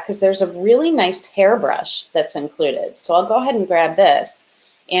exclusive pack because there's a really nice hairbrush that's included. So I'll go ahead and grab this.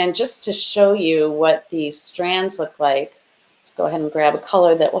 And just to show you what these strands look like, let's go ahead and grab a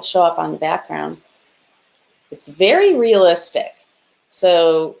color that will show up on the background. It's very realistic.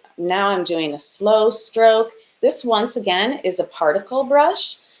 So now I'm doing a slow stroke. This, once again, is a particle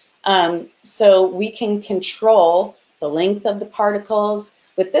brush. So we can control the length of the particles.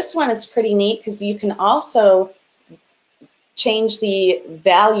 With this one, it's pretty neat because you can also change the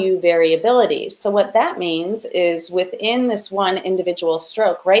value variability. So what that means is within this one individual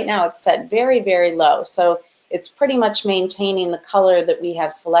stroke, right now it's set very, very low. So it's pretty much maintaining the color that we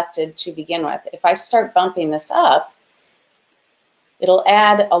have selected to begin with. If I start bumping this up, it'll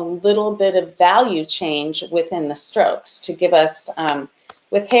add a little bit of value change within the strokes to give us,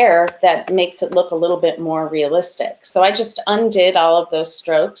 with hair, that makes it look a little bit more realistic. So I just undid all of those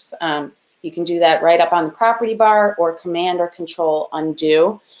strokes. You can do that right up on the property bar or Command or Control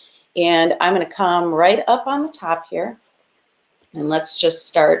undo. And I'm going to come right up on the top here and let's just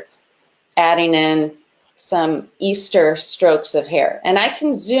start adding in some Easter strokes of hair. And I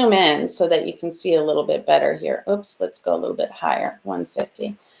can zoom in so that you can see a little bit better here. Oops, let's go a little bit higher,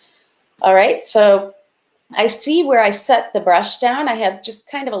 150. All right, so I see where I set the brush down. I have just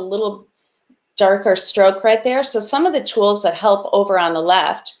kind of a little darker stroke right there. So some of the tools that help over on the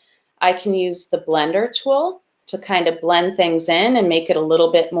left, I can use the blender tool to kind of blend things in and make it a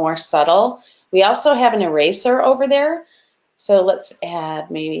little bit more subtle. We also have an eraser over there. So let's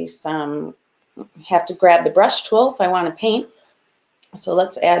add maybe some, have to grab the brush tool if I want to paint. So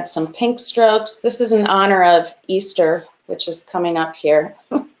let's add some pink strokes. This is in honor of Easter, which is coming up here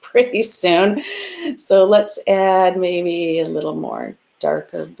pretty soon. So let's add maybe a little more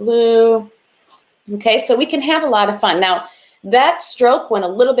darker blue. Okay, so we can have a lot of fun. Now, that stroke went a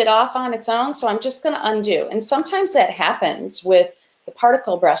little bit off on its own, so I'm just going to undo. And sometimes that happens with the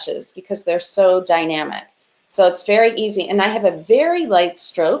particle brushes because they're so dynamic. So it's very easy. And I have a very light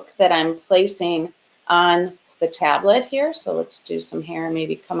stroke that I'm placing on the tablet here. So let's do some hair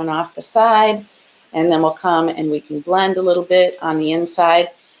maybe coming off the side. And then we'll come and we can blend a little bit on the inside.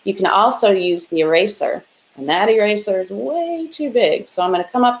 You can also use the eraser. And that eraser is way too big. So I'm going to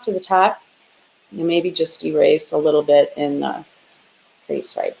come up to the top and maybe just erase a little bit in the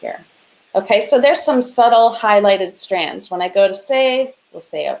crease right here. Okay, so there's some subtle highlighted strands. When I go to save, we'll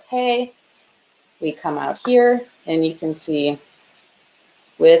say okay. We come out here and you can see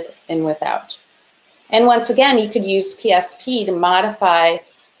with and without. And once again, you could use PSP to modify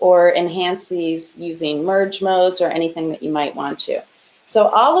or enhance these using merge modes or anything that you might want to. So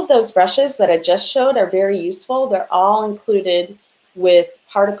all of those brushes that I just showed are very useful. They're all included with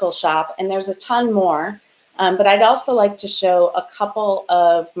ParticleShop, and there's a ton more. But I'd also like to show a couple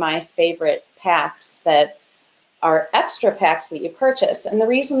of my favorite packs that are extra packs that you purchase. And the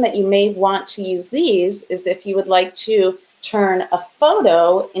reason that you may want to use these is if you would like to turn a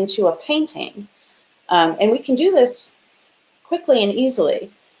photo into a painting. And we can do this quickly and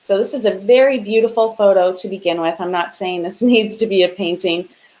easily. So this is a very beautiful photo to begin with. I'm not saying this needs to be a painting,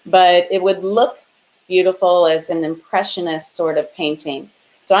 but it would look beautiful as an impressionist sort of painting.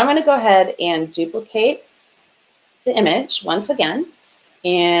 So I'm going to go ahead and duplicate the image once again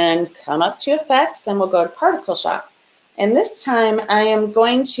and come up to Effects and we'll go to ParticleShop. And this time I am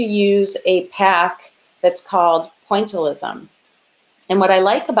going to use a pack that's called Pointillism. And what I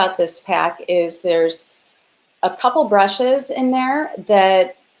like about this pack is there's a couple brushes in there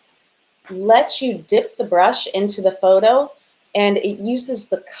that lets you dip the brush into the photo, and it uses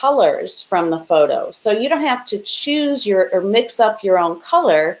the colors from the photo. So you don't have to choose or mix up your own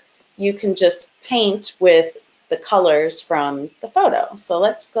color. You can just paint with the colors from the photo. So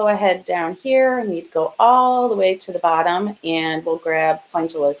let's go ahead down here. I need to go all the way to the bottom, and we'll grab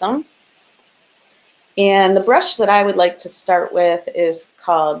Pointillism. And the brush that I would like to start with is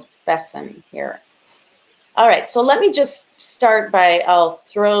called Besson here. All right, so let me just start by, I'll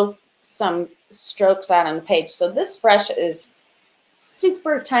throw some strokes out on the page. So this brush is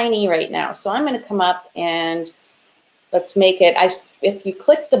super tiny right now. So I'm going to come up and let's make it, if you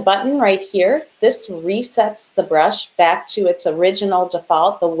click the button right here, this resets the brush back to its original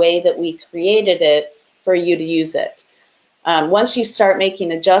default, the way that we created it for you to use it. Once you start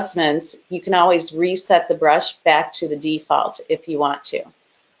making adjustments, you can always reset the brush back to the default if you want to.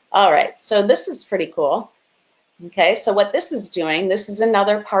 All right, so this is pretty cool. Okay, so what this is doing, this is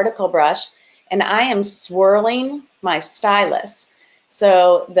another particle brush, and I am swirling my stylus.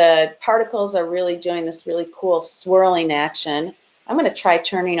 So the particles are really doing this really cool swirling action. I'm going to try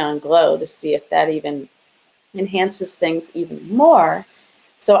turning on glow to see if that even enhances things even more.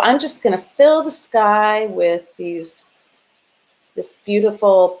 So I'm just going to fill the sky with this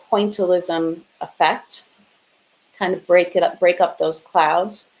beautiful pointillism effect, kind of break up those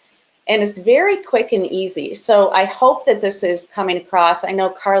clouds. And it's very quick and easy. So I hope that this is coming across. I know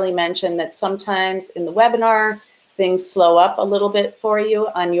Carly mentioned that sometimes in the webinar, things slow up a little bit for you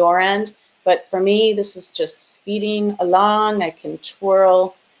on your end. But for me, this is just speeding along. I can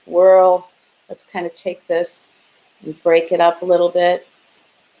twirl, whirl. Let's kind of take this and break it up a little bit.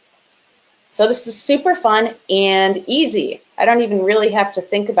 So this is super fun and easy. I don't even really have to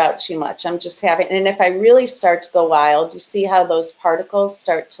think about too much. I'm just having, and if I really start to go wild, you see how those particles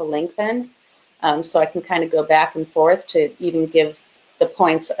start to lengthen? So I can kind of go back and forth to even give the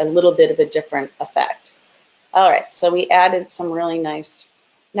points a little bit of a different effect. All right, so we added some really nice.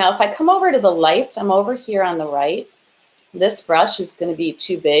 Now if I come over to the lights, I'm over here on the right. This brush is going to be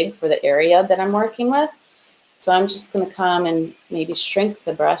too big for the area that I'm working with. So I'm just going to come and maybe shrink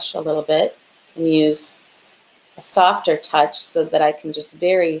the brush a little bit and use a softer touch so that I can just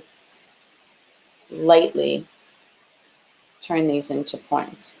very lightly turn these into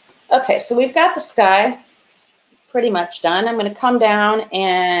points. Okay, so we've got the sky pretty much done. I'm going to come down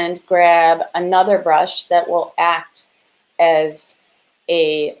and grab another brush that will act as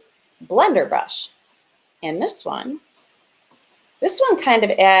a blender brush. And this one kind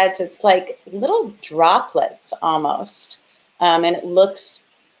of adds, it's like little droplets almost, and it looks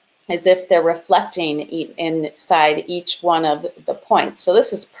as if they're reflecting inside each one of the points. So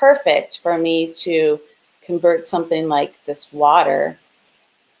this is perfect for me to convert something like this water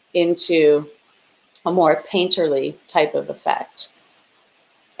into a more painterly type of effect.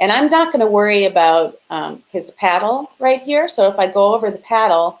 And I'm not going to worry about his paddle right here. So if I go over the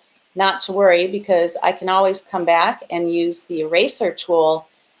paddle, not to worry, because I can always come back and use the eraser tool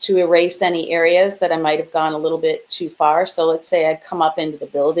to erase any areas that I might have gone a little bit too far. So let's say I come up into the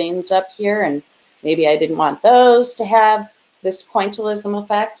buildings up here and maybe I didn't want those to have this pointillism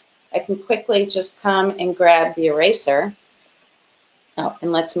effect. I can quickly just come and grab the eraser. Oh,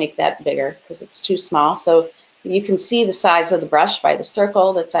 and let's make that bigger because it's too small. So you can see the size of the brush by the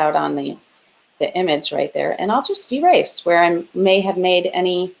circle that's out on the image right there. And I'll just erase where I may have made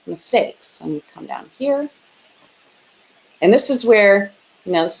any mistakes. And come down here. And this is where,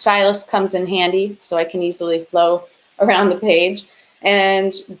 you know, the stylus comes in handy, so I can easily flow around the page.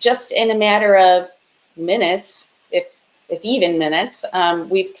 And just in a matter of minutes, if even minutes,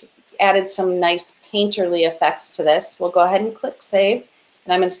 we've added some nice painterly effects to this. We'll go ahead and click save.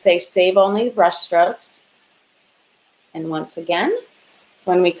 And I'm going to say save only the brush strokes. And once again,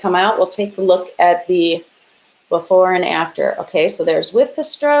 when we come out, we'll take a look at the before and after. Okay, so there's with the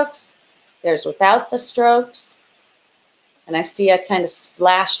strokes, there's without the strokes. And I see I kind of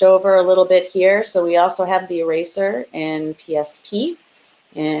splashed over a little bit here. So we also have the eraser in PSP.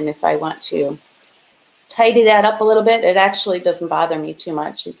 And if I want to tidy that up a little bit, it actually doesn't bother me too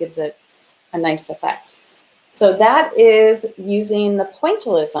much. It gives it a nice effect. So that is using the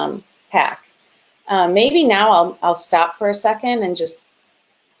pointillism pack. Maybe now I'll stop for a second and just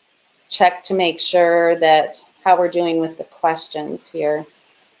check to make sure that how we're doing with the questions here.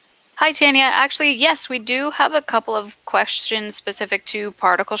 Hi, Tanya. Actually, yes, we do have a couple of questions specific to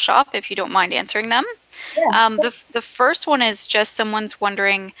ParticleShop, if you don't mind answering them. Yeah. The first one is just someone's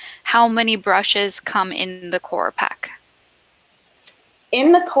wondering how many brushes come in the core pack.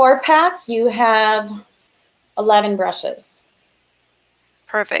 In the core pack, you have 11 brushes.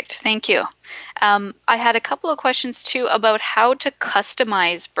 Perfect. Thank you. I had a couple of questions too about how to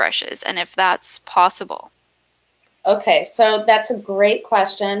customize brushes and if that's possible. Okay, so that's a great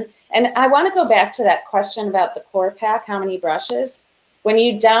question. And I want to go back to that question about the core pack, how many brushes. When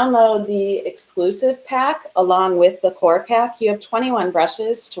you download the exclusive pack along with the core pack, you have 21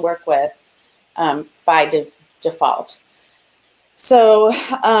 brushes to work with by default. So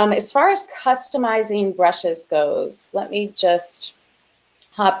as far as customizing brushes goes, let me just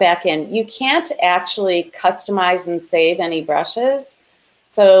hop back in. You can't actually customize and save any brushes.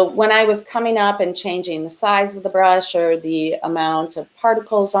 So when I was coming up and changing the size of the brush or the amount of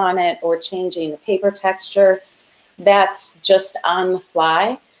particles on it or changing the paper texture, that's just on the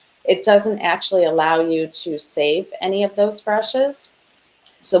fly. It doesn't actually allow you to save any of those brushes.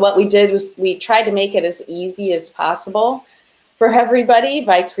 So what we did was we tried to make it as easy as possible for everybody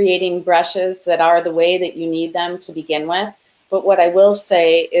by creating brushes that are the way that you need them to begin with. But what I will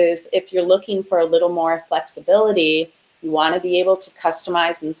say is if you're looking for a little more flexibility, you want to be able to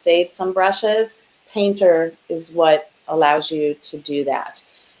customize and save some brushes, Painter is what allows you to do that.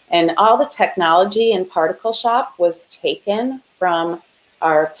 And all the technology in ParticleShop was taken from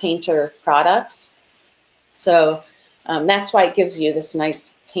our Painter products. So that's why it gives you this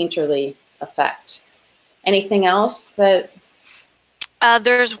nice painterly effect. Anything else that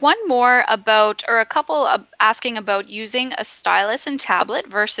There's one more about, or a couple asking about using a stylus and tablet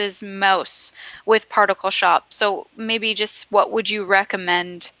versus mouse with ParticleShop. So maybe just what would you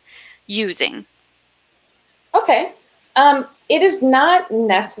recommend using? Okay. It is not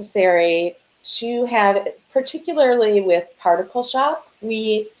necessary to have, particularly with ParticleShop,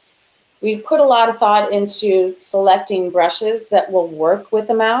 we put a lot of thought into selecting brushes that will work with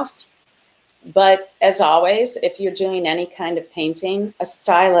the mouse. But as always, if you're doing any kind of painting, a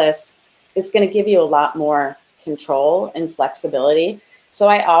stylus is going to give you a lot more control and flexibility. So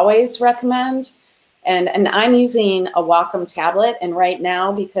I always recommend, and I'm using a Wacom tablet, and right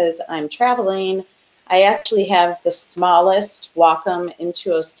now, because I'm traveling, I actually have the smallest Wacom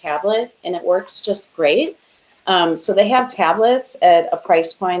Intuos tablet, and it works just great. So they have tablets at a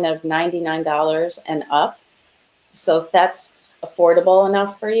price point of $99 and up. So if that's affordable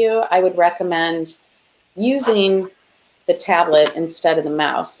enough for you, I would recommend using the tablet instead of the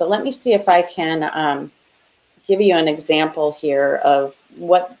mouse. So let me see if I can give you an example here of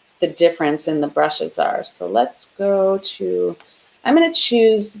what the difference in the brushes are. So let's go to, I'm going to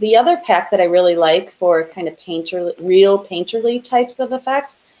choose the other pack that I really like for kind of real painterly types of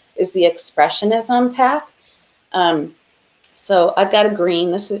effects is the Expressionism pack. So I've got a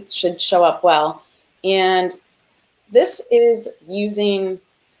green, this should show up well. And this is using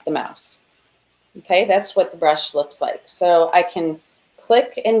the mouse. Okay, that's what the brush looks like. So I can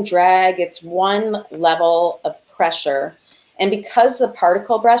click and drag. It's one level of pressure. And because the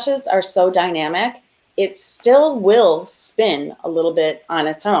particle brushes are so dynamic, it still will spin a little bit on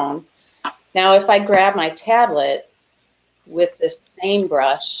its own. Now, if I grab my tablet with the same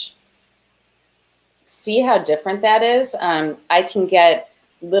brush, see how different that is? I can get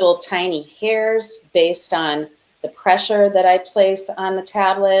little tiny hairs based on the pressure that I place on the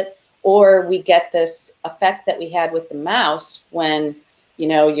tablet, or we get this effect that we had with the mouse when, you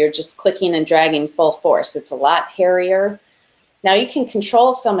know, you're just clicking and dragging full force. It's a lot hairier. Now you can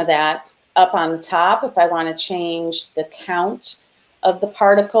control some of that up on the top. If I want to change the count of the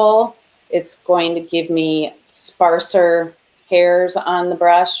particle, it's going to give me sparser hairs on the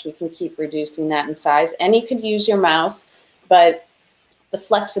brush. We can keep reducing that in size. And you could use your mouse, but the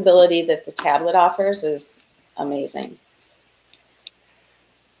flexibility that the tablet offers is amazing.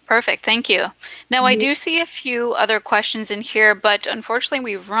 Perfect, thank you. Now, I do see a few other questions in here, but unfortunately,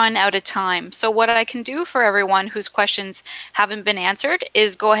 we've run out of time. So, what I can do for everyone whose questions haven't been answered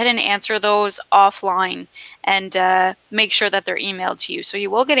is go ahead and answer those offline and make sure that they're emailed to you. So, you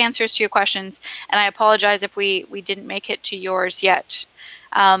will get answers to your questions, and I apologize if we didn't make it to yours yet.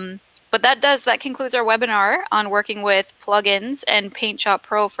 Um, but that concludes our webinar on working with plugins and PaintShop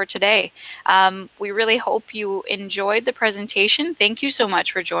Pro for today. We really hope you enjoyed the presentation. Thank you so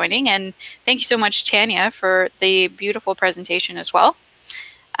much for joining, and thank you so much, Tanya, for the beautiful presentation as well.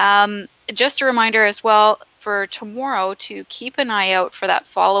 Just a reminder as well for tomorrow to keep an eye out for that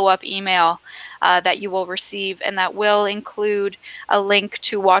follow-up email that you will receive, and that will include a link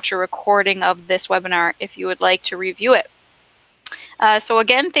to watch a recording of this webinar if you would like to review it. So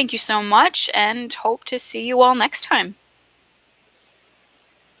again, thank you so much, and hope to see you all next time.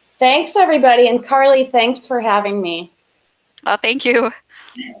 Thanks, everybody. And Carly, thanks for having me. Thank you.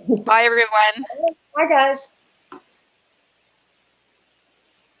 Bye, everyone. Bye, guys.